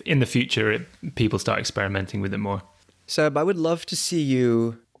if in the future people start experimenting with it more. Seb, I would love to see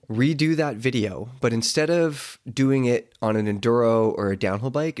you redo that video, but instead of doing it on an enduro or a downhill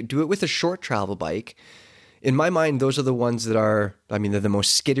bike, do it with a short travel bike. In my mind, those are the ones that are, I mean, they're the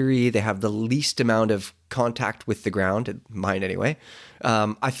most skittery. They have the least amount of contact with the ground, mine anyway.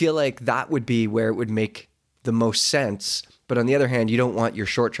 I feel like that would be where it would make the most sense. But on the other hand, you don't want your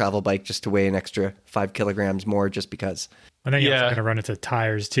short travel bike just to weigh an extra 5 kilograms more just because. And then you're also going to run into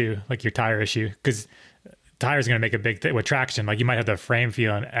tires too, like your tire issue, because tires are going to make a big thing with traction. Like you might have the frame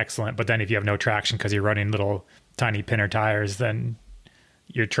feeling excellent, but then if you have no traction because you're running little tiny pinner tires, then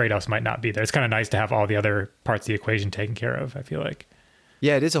your trade-offs might not be there. It's kind of nice to have all the other parts of the equation taken care of, I feel like.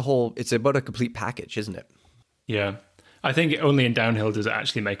 Yeah, it's about a complete package, isn't it? Yeah. I think only in downhill does it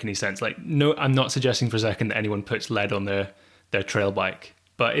actually make any sense. Like, no, I'm not suggesting for a second that anyone puts lead on their trail bike.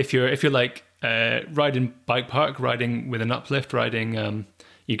 But if you're like riding bike park, riding with an uplift, riding,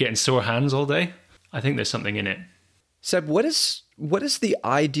 you're getting sore hands all day, I think there's something in it. Seb, what is the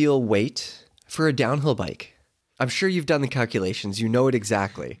ideal weight for a downhill bike? I'm sure you've done the calculations. You know it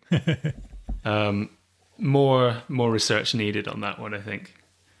exactly. More research needed on that one, I think.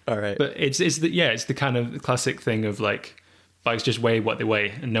 All right. But it's the kind of classic thing of like bikes just weigh what they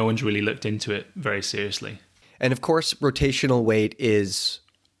weigh, and no one's really looked into it very seriously. And of course, rotational weight is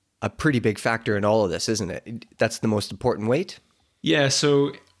a pretty big factor in all of this, isn't it? That's the most important weight. Yeah.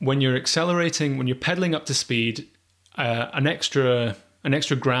 So when you're accelerating, when you're pedaling up to speed, an extra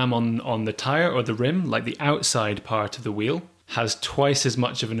gram on the tire or the rim, like the outside part of the wheel, has twice as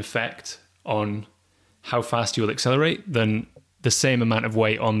much of an effect on how fast you'll accelerate than the same amount of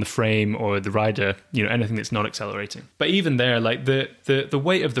weight on the frame or the rider, anything that's not accelerating. But even there, like the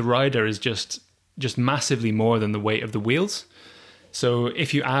weight of the rider is just massively more than the weight of the wheels. So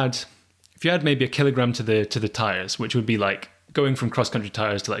if you add maybe a kilogram to the tires, which would be like going from cross-country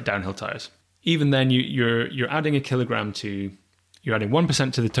tires to like downhill tires, even then you're adding a kilogram you're adding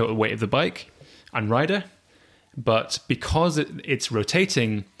 1% to the total weight of the bike and rider. But because it's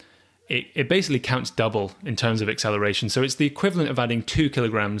rotating, it basically counts double in terms of acceleration. So it's the equivalent of adding 2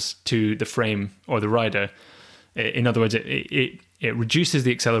 kilograms to the frame or the rider. In other words, it reduces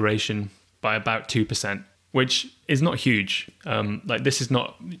the acceleration by about 2%, which is not huge. Like this is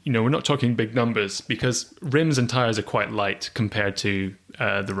not, we're not talking big numbers because rims and tires are quite light compared to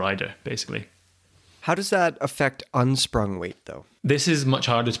the rider, basically. How does that affect unsprung weight, though? This is much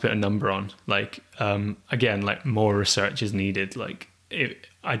harder to put a number on. Like, again, like more research is needed. Like,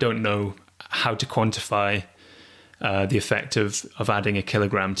 I don't know how to quantify the effect of adding a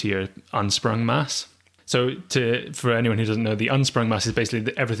kilogram to your unsprung mass. So for anyone who doesn't know, the unsprung mass is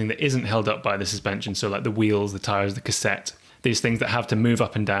basically everything that isn't held up by the suspension. So like the wheels, the tires, the cassette, these things that have to move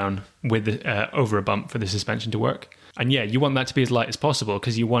up and down with over a bump for the suspension to work. And yeah, you want that to be as light as possible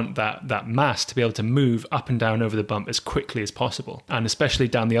because you want that mass to be able to move up and down over the bump as quickly as possible. And especially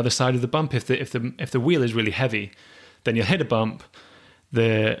down the other side of the bump, if the wheel is really heavy, then you'll hit a bump,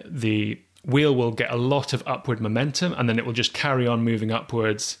 the wheel will get a lot of upward momentum, and then it will just carry on moving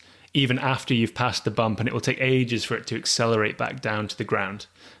upwards even after you've passed the bump, and it will take ages for it to accelerate back down to the ground.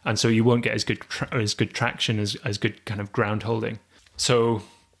 And so you won't get as good traction, as good kind of ground holding. So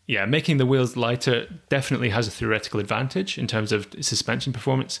yeah, making the wheels lighter definitely has a theoretical advantage in terms of suspension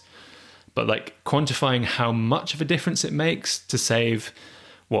performance. But like quantifying how much of a difference it makes to save,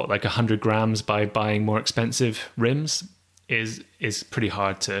 like 100 grams by buying more expensive rims is pretty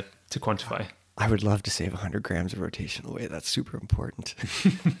hard to quantify. I would love to save 100 grams of rotational weight. That's super important.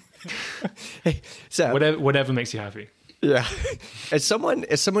 Hey, so whatever makes you happy. Yeah. As someone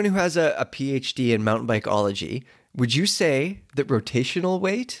who has a PhD in mountain bikeology, would you say that rotational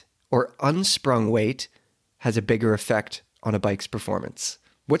weight or unsprung weight has a bigger effect on a bike's performance?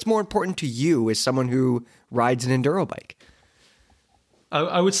 What's more important to you as someone who rides an enduro bike?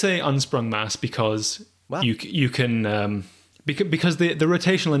 I would say unsprung mass because you can because the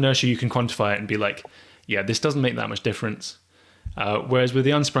rotational inertia, you can quantify it and be like, yeah, this doesn't make that much difference. Whereas with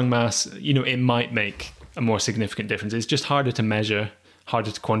the unsprung mass, it might make a more significant difference. It's just harder to measure,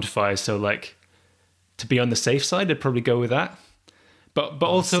 harder to quantify. So like, to be on the safe side, I'd probably go with that. But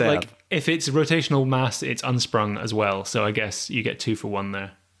also Sam, like if it's rotational mass, it's unsprung as well. So I guess you get 2 for 1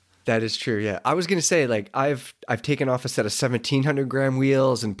 there. That is true. Yeah. I was going to say like I've taken off a set of 1,700 gram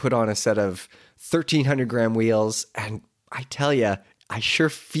wheels and put on a set of 1,300 gram wheels. And I tell you, I sure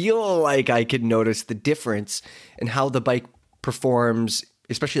feel like I could notice the difference in how the bike performs,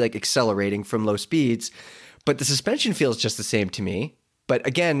 especially like accelerating from low speeds. But the suspension feels just the same to me. But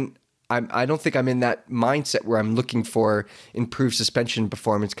again, I don't think I'm in that mindset where I'm looking for improved suspension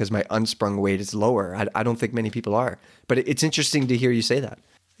performance because my unsprung weight is lower. I don't think many people are. But it's interesting to hear you say that.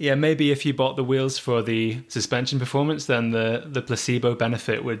 Yeah, maybe if you bought the wheels for the suspension performance, then the placebo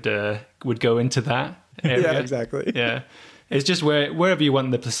benefit would go into that area. Yeah, exactly. Yeah. It's just wherever you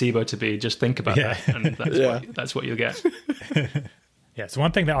want the placebo to be, just think about that, and that's what you'll get. Yeah. So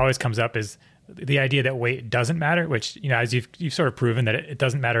one thing that always comes up is the idea that weight doesn't matter, which, as you've sort of proven that it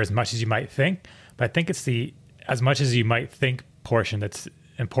doesn't matter as much as you might think. But I think it's the as much as you might think portion that's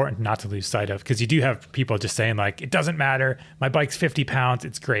important not to lose sight of, because you do have people just saying like, it doesn't matter. My bike's 50 pounds.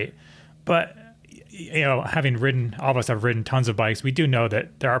 It's great. But, having ridden, all of us have ridden tons of bikes. We do know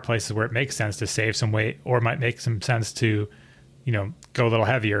that there are places where it makes sense to save some weight, or it might make some sense to, go a little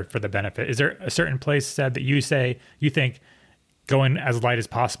heavier for the benefit. Is there a certain place, Seb, that you say you think going as light as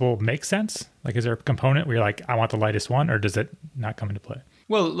possible make sense? Like, is there a component where you're like, I want the lightest one, or does it not come into play?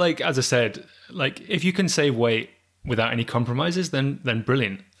 Well, like, as I said, like, if you can save weight without any compromises, then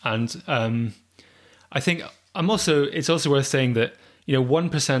brilliant. And I think it's also worth saying that,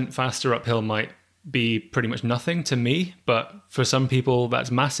 1% faster uphill might be pretty much nothing to me, but for some people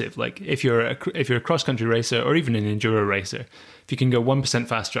that's massive. Like, if you're a cross-country racer or even an enduro racer, if you can go 1%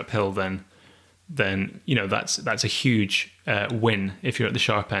 faster uphill, then that's a huge win if you're at the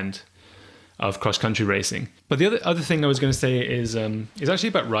sharp end of cross-country racing. But the other thing I was going to say is actually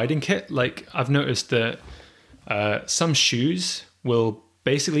about riding kit. Like, I've noticed that some shoes will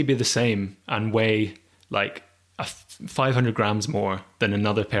basically be the same and weigh like 500 grams more than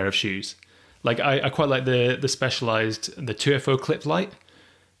another pair of shoes. Like, I quite like the Specialized, the 2FO Clip Light,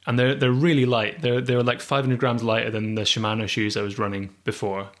 and they're really light. They're like 500 grams lighter than the Shimano shoes I was running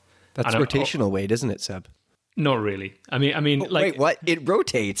before. That's rotational weight, isn't it, Seb? Not really. I mean, like, wait, what? It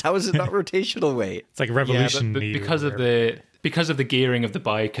rotates. How is it not rotational weight? It's like a revolution. Yeah, but because of the gearing of the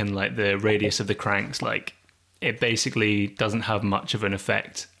bike and like the radius of the cranks, like, it basically doesn't have much of an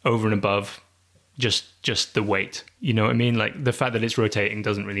effect over and above just the weight. You know what I mean? Like, the fact that it's rotating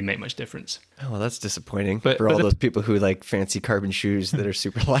doesn't really make much difference. Oh, well, that's disappointing for all those people who like fancy carbon shoes that are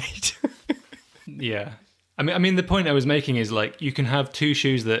super light. Yeah. I mean, the point I was making is, like, you can have two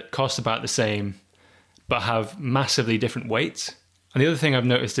shoes that cost about the same, but have massively different weights. And the other thing I've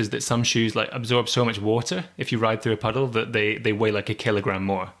noticed is that some shoes like absorb so much water if you ride through a puddle that they weigh like a kilogram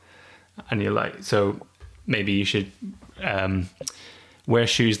more. And you're like, so maybe you should wear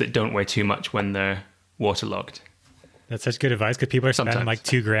shoes that don't weigh too much when they're waterlogged. That's such good advice, because people are spending like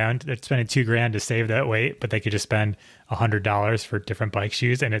 $2,000. They're spending $2,000 to save that weight, but they could just spend $100 for different bike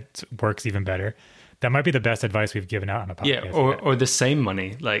shoes, and it works even better. That might be the best advice we've given out on a podcast. Yeah, or the same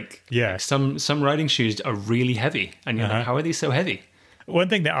money. Like, yeah, some riding shoes are really heavy, and you're like, how are these so heavy? One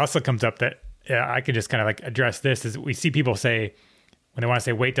thing that also comes up that I could just kind of like address this is we see people say, when they want to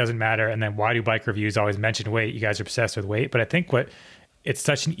say weight doesn't matter, and then why do bike reviews always mention weight? You guys are obsessed with weight. But I think it's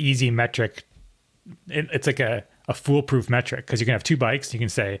such an easy metric. It's like a foolproof metric, because you can have two bikes. You can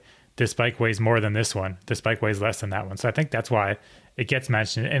say, this bike weighs more than this one. This bike weighs less than that one. So I think that's why it gets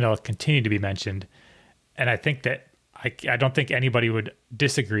mentioned, and it'll continue to be mentioned. And I think that I don't think anybody would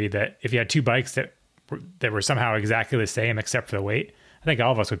disagree that if you had two bikes that were somehow exactly the same except for the weight, I think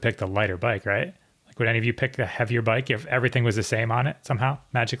all of us would pick the lighter bike, right? Like, would any of you pick the heavier bike if everything was the same on it somehow,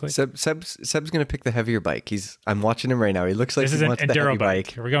 magically? Seb's going to pick the heavier bike. I'm watching him right now. He looks like he wants the heavy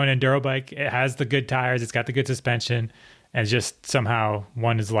bike. We're going enduro bike. It has the good tires. It's got the good suspension. And just somehow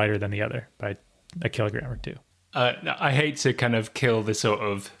one is lighter than the other by a kilogram or two. I hate to kind of kill the sort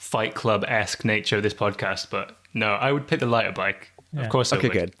of Fight Club-esque nature of this podcast, but no, I would pick the lighter bike. Yeah. Of course I would.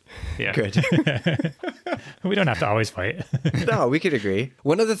 Okay, good. Yeah. Good. We don't have to always fight. No, we could agree.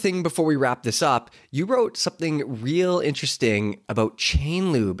 One other thing before we wrap this up, you wrote something real interesting about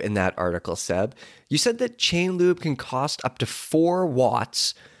chain lube in that article, Seb. You said that chain lube can cost up to 4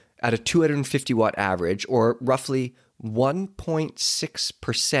 watts at a 250 watt average, or roughly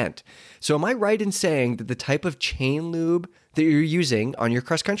 1.6%. So am I right in saying that the type of chain lube that you're using on your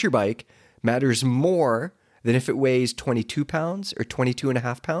cross-country bike matters more than if it weighs 22 pounds or 22 and a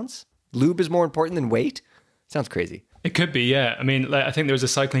half pounds? Lube is more important than weight? Sounds crazy. It could be, yeah. I mean, I think there was a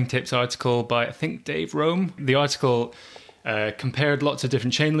Cycling Tips article by, I think, Dave Rome. The article compared lots of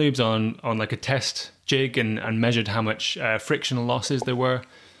different chain lubes on like a test jig and measured how much frictional losses there were.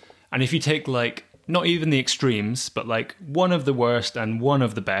 And if you take like, not even the extremes, but like one of the worst and one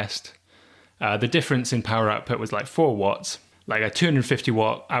of the best, the difference in power output was like 4 watts. Like a 250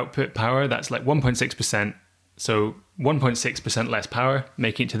 watt output power, that's like 1.6%. So 1.6% less power,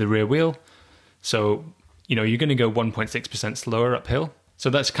 making it to the rear wheel. So, you're going to go 1.6% slower uphill. So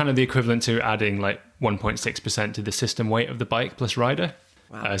that's kind of the equivalent to adding like 1.6% to the system weight of the bike plus rider.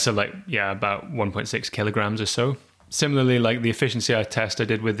 Wow. So like, yeah, about 1.6 kilograms or so. Similarly, like the efficiency test I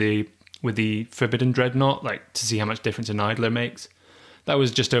did with the Forbidden Dreadnought, like to see how much difference an idler makes, that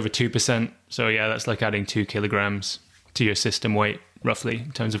was just over 2%. So yeah, that's like adding 2 kilograms to your system weight, roughly,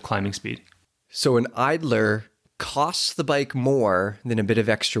 in terms of climbing speed. So an idler costs the bike more than a bit of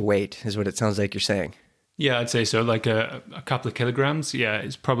extra weight, is what it sounds like you're saying. Yeah, I'd say so. Like a couple of kilograms. Yeah,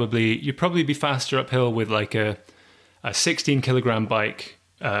 you'd probably be faster uphill with like a 16 kilogram bike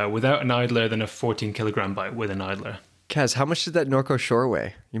without an idler than a 14 kilogram bike with an idler. Kaz, how much did that Norco Shore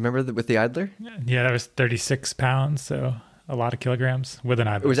weigh? You remember with the idler? Yeah, that was 36 pounds, so a lot of kilograms with an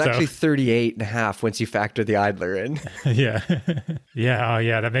idler. It was actually 38 and a half once you factor the idler in. Yeah. Yeah, oh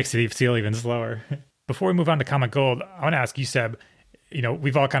yeah, that makes it feel even slower. Before we move on to Comet Gold, I want to ask you, Seb,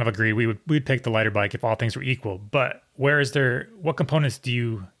 we've all kind of agreed we'd pick the lighter bike if all things were equal. But what components do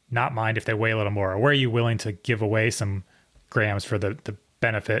you not mind if they weigh a little more? Or where are you willing to give away some grams for the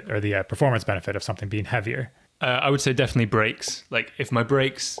benefit or the performance benefit of something being heavier? I would say definitely brakes. Like if my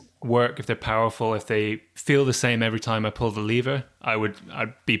brakes work, if they're powerful, if they feel the same every time I pull the lever,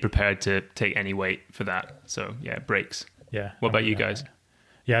 I'd be prepared to take any weight for that. So yeah, brakes. Yeah. What about you guys?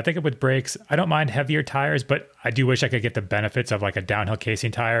 Yeah, I think with brakes, I don't mind heavier tires, but I do wish I could get the benefits of like a downhill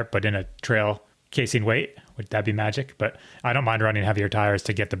casing tire, but in a trail casing weight. Would that be magic? But I don't mind running heavier tires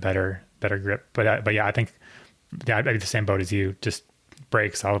to get the better grip. But yeah, I think I'd be the same boat as you. Just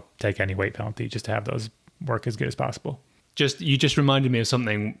brakes, I'll take any weight penalty just to have those work as good as possible. You just reminded me of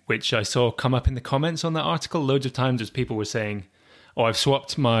something which I saw come up in the comments on that article loads of times, as people were saying, "Oh, I've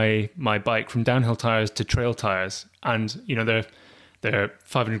swapped my bike from downhill tires to trail tires, and they're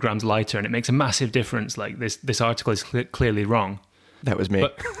 500 grams lighter, and it makes a massive difference. Like this article is clearly wrong." That was me.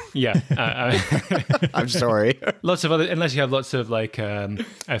 But, yeah, I'm sorry. Lots of other, unless you have lots of like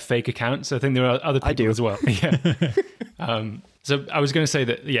fake accounts. I think there are other people as well. Yeah. So I was going to say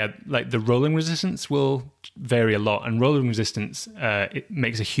that, yeah, like the rolling resistance will vary a lot, and rolling resistance, it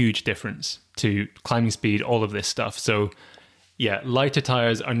makes a huge difference to climbing speed, all of this stuff. So yeah, lighter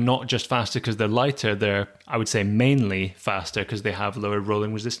tires are not just faster because they're lighter. They're, I would say, mainly faster because they have lower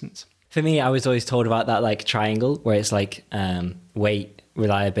rolling resistance. For me, I was always told about that like triangle where it's like weight,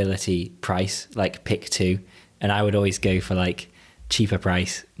 reliability, price, like pick two. And I would always go for like cheaper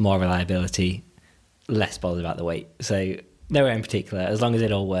price, more reliability, less bothered about the weight. So nowhere in particular, as long as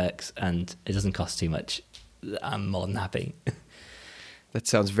it all works and it doesn't cost too much, I'm more than happy. That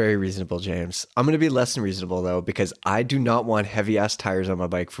sounds very reasonable, James. I'm going to be less than reasonable, though, because I do not want heavy-ass tires on my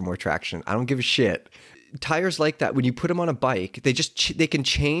bike for more traction. I don't give a shit. Tires like that, when you put them on a bike, they can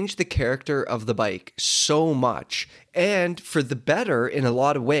change the character of the bike so much, and for the better in a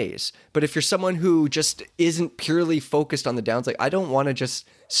lot of ways. But if you're someone who just isn't purely focused on the downs, like I don't want to just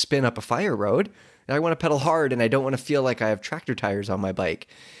spin up a fire road. I want to pedal hard, and I don't want to feel like I have tractor tires on my bike.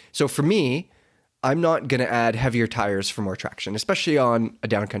 So for me, I'm not going to add heavier tires for more traction, especially on a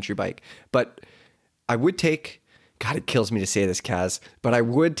downcountry bike. But I would take, God, it kills me to say this, Kaz, but I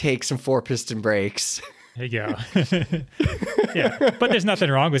would take some four-piston brakes. There you go. Yeah, but there's nothing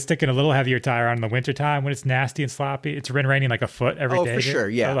wrong with sticking a little heavier tire on in the wintertime when it's nasty and sloppy. It's been raining like a foot every day. Oh, for sure,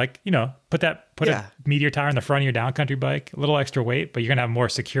 yeah. So like, put a meteor tire in the front of your downcountry bike, a little extra weight, but you're going to have more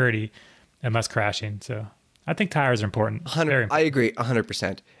security and less crashing. So I think tires are important. Very important. I agree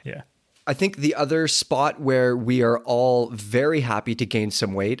 100%. Yeah. I think the other spot where we are all very happy to gain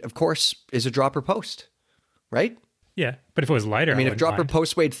some weight, of course, is a dropper post, right? Yeah, but if it was lighter, I mean, if dropper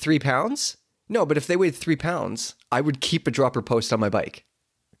post weighed 3 pounds, no, but if they weighed 3 pounds, I would keep a dropper post on my bike.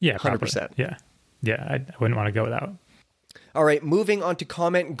 Yeah, 100%. Probably. Yeah, I wouldn't want to go without. All right, moving on to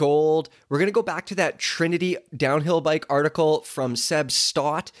comment gold. We're going to go back to that Trinity downhill bike article from Seb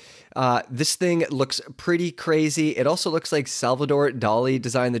Stott. This thing looks pretty crazy. It also looks like Salvador Dali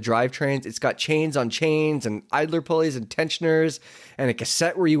designed the drivetrains. It's got chains on chains and idler pulleys and tensioners and a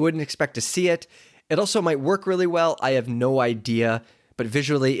cassette where you wouldn't expect to see it. It also might work really well. I have no idea, but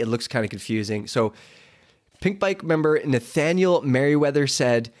visually it looks kind of confusing. So Pink Bike member Nathaniel Merriweather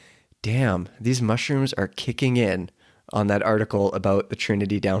said, "Damn, these mushrooms are kicking in," on that article about the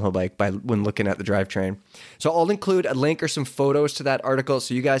Trinity downhill bike when looking at the drivetrain. So I'll include a link or some photos to that article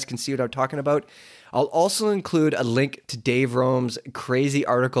so you guys can see what I'm talking about. I'll also include a link to Dave Rome's crazy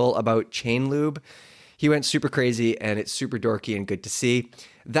article about chain lube. He went super crazy and it's super dorky and good to see.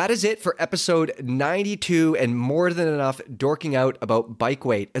 That is it for episode 92 and more than enough dorking out about bike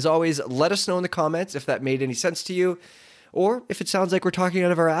weight. As always, let us know in the comments if that made any sense to you or if it sounds like we're talking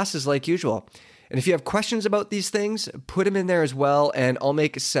out of our asses like usual. And if you have questions about these things, put them in there as well, and I'll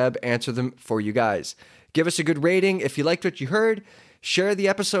make Seb answer them for you guys. Give us a good rating if you liked what you heard. Share the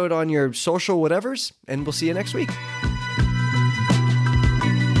episode on your social whatevers, and we'll see you next week.